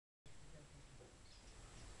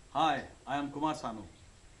Hi, I am Kumar Sanu.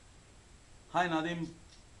 Hi Nadim,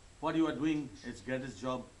 what you are doing is greatest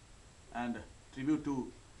job and tribute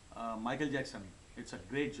to Michael Jackson. It's a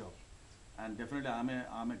great job, and definitely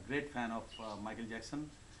I'm a great fan of Michael Jackson,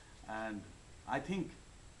 and I think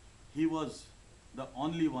he was the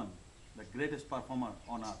only one, the greatest performer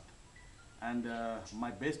on earth. And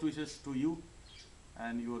my best wishes to you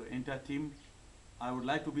and your entire team. I would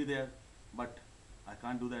like to be there, but I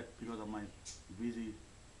can't do that because of my busy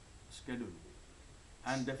schedule.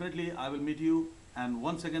 And definitely I will meet you. And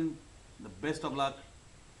once again, the best of luck,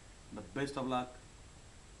 the best of luck.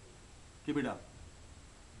 Keep it up.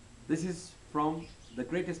 This is from the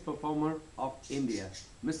greatest performer of India,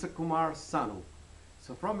 Mr. Kumar Sanu.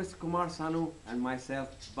 So from Mr. Kumar Sanu and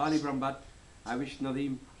myself, Bali Brahmbat, I wish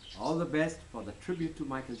Nadeem all the best for the tribute to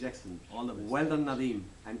Michael Jackson. All the best. Well done Nadeem,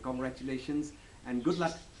 and congratulations and good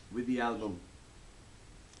luck with the album.